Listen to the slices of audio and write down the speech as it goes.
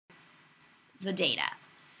the data.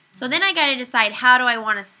 So then I got to decide, how do I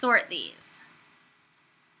want to sort these?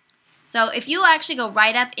 So if you actually go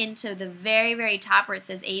right up into the very, very top where it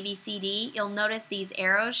says A, B, C, D, you'll notice these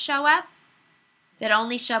arrows show up that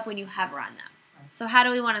only show up when you hover on them. So how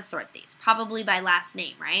do we want to sort these? Probably by last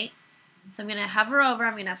name, right? So I'm going to hover over,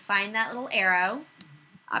 I'm going to find that little arrow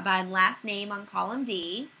by last name on column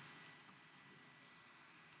D.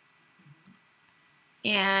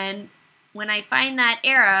 And when I find that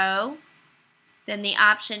arrow, then the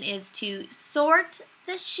option is to sort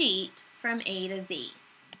the sheet from A to Z.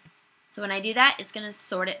 So when I do that, it's going to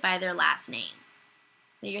sort it by their last name.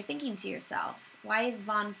 Now you're thinking to yourself, why is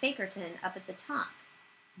Von Fakerton up at the top?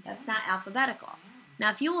 That's not alphabetical. Now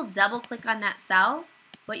if you will double click on that cell,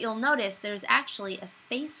 what you'll notice, there's actually a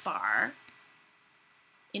space bar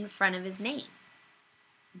in front of his name.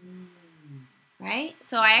 Right?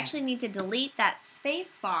 So I actually need to delete that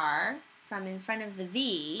space bar from in front of the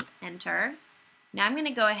V, enter. Now I'm going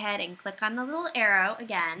to go ahead and click on the little arrow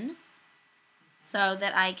again so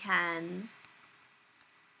that I can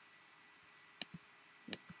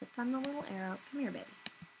click on the little arrow. Come here, baby.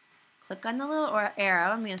 Click on the little arrow.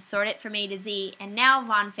 I'm going to sort it from A to Z, and now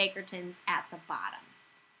Von Fakerton's at the bottom.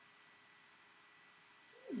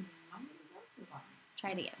 Try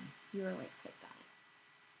it again. You were like clicked on it.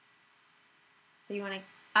 So you want to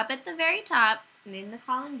up at the very top and in the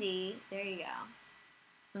column D. There you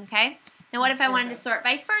go. Okay. Now what if I wanted to sort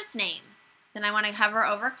by first name? Then I want to hover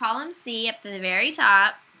over column C up to the very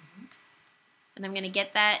top, and I'm going to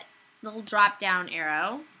get that little drop down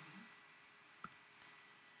arrow.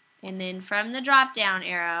 And then from the drop down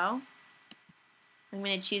arrow, I'm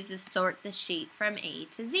going to choose to sort the sheet from A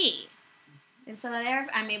to Z. And so there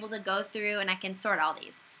I'm able to go through and I can sort all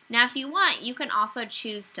these. Now if you want, you can also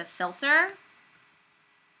choose to filter.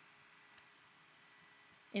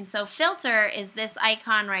 And so filter is this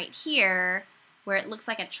icon right here where it looks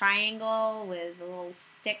like a triangle with a little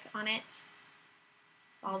stick on it. It's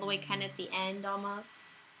all the way kind of at the end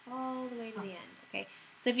almost. All the way to the end. Okay.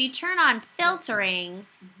 So if you turn on filtering,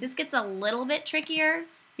 this gets a little bit trickier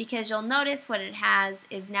because you'll notice what it has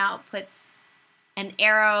is now it puts an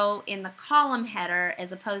arrow in the column header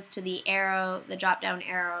as opposed to the arrow, the drop down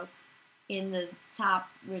arrow in the top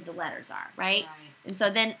where the letters are, right? And so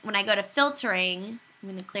then when I go to filtering, I'm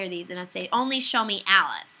going to clear these and I'd say only show me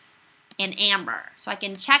Alice and Amber. So I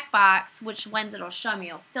can check box which ones it'll show me.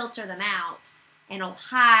 It'll filter them out and it'll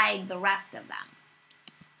hide the rest of them.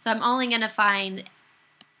 So I'm only going to find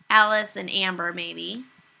Alice and Amber maybe.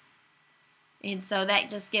 And so that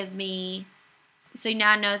just gives me, so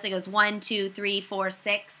now notice it goes 1, 2, 3, 4,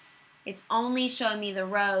 6. It's only showing me the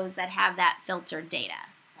rows that have that filtered data.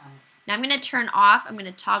 Now I'm going to turn off, I'm going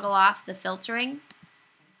to toggle off the filtering.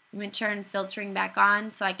 I'm going to turn filtering back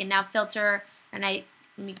on so I can now filter, and let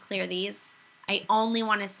me clear these. I only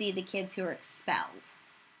want to see the kids who are expelled.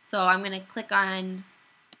 So I'm going to click on,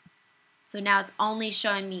 so now it's only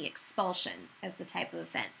showing me expulsion as the type of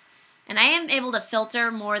offense. And I am able to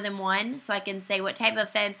filter more than one, so I can say what type of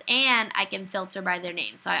offense, and I can filter by their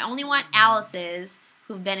name. So I only want Alice's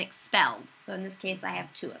who've been expelled. So in this case, I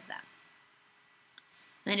have 2 of them.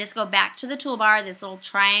 And I just go back to the toolbar, this little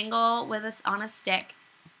triangle with us on a stick,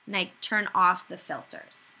 and I turn off the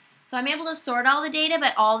filters. So I'm able to sort all the data,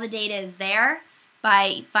 but all the data is there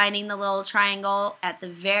by finding the little triangle at the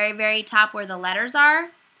very, very top where the letters are.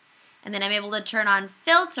 And then I'm able to turn on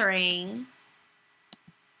filtering.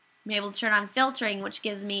 I'm able to turn on filtering, which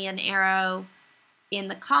gives me an arrow in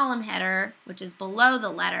the column header, which is below the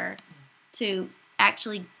letter, to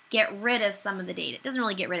actually get rid of some of the data. It doesn't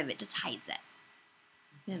really get rid of it, it just hides it.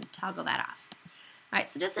 I'm going to toggle that off. All right,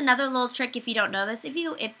 so just another little trick if you don't know this. If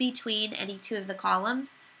you between any 2 of the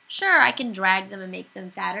columns, sure, I can drag them and make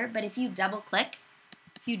them fatter, but if you double click,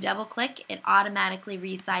 it automatically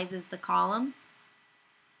resizes the column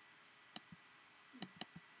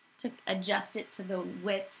to adjust it to the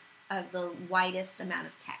width of the widest amount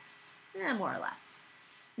of text, more or less.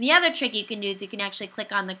 And the other trick you can do is you can actually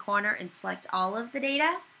click on the corner and select all of the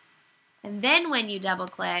data, and then when you double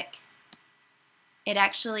click, it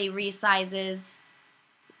actually resizes.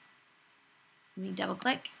 Let me double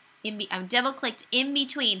click. I'm double clicked in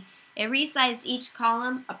between. It resized each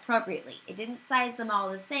column appropriately. It didn't size them all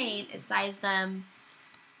the same. It sized them.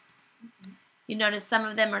 You notice some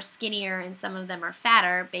of them are skinnier and some of them are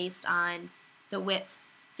fatter based on the width.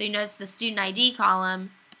 So you notice the student ID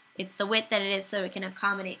column, it's the width that it is so it can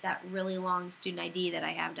accommodate that really long student ID that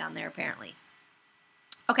I have down there apparently.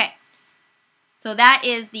 Okay, so that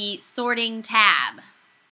is the sorting tab.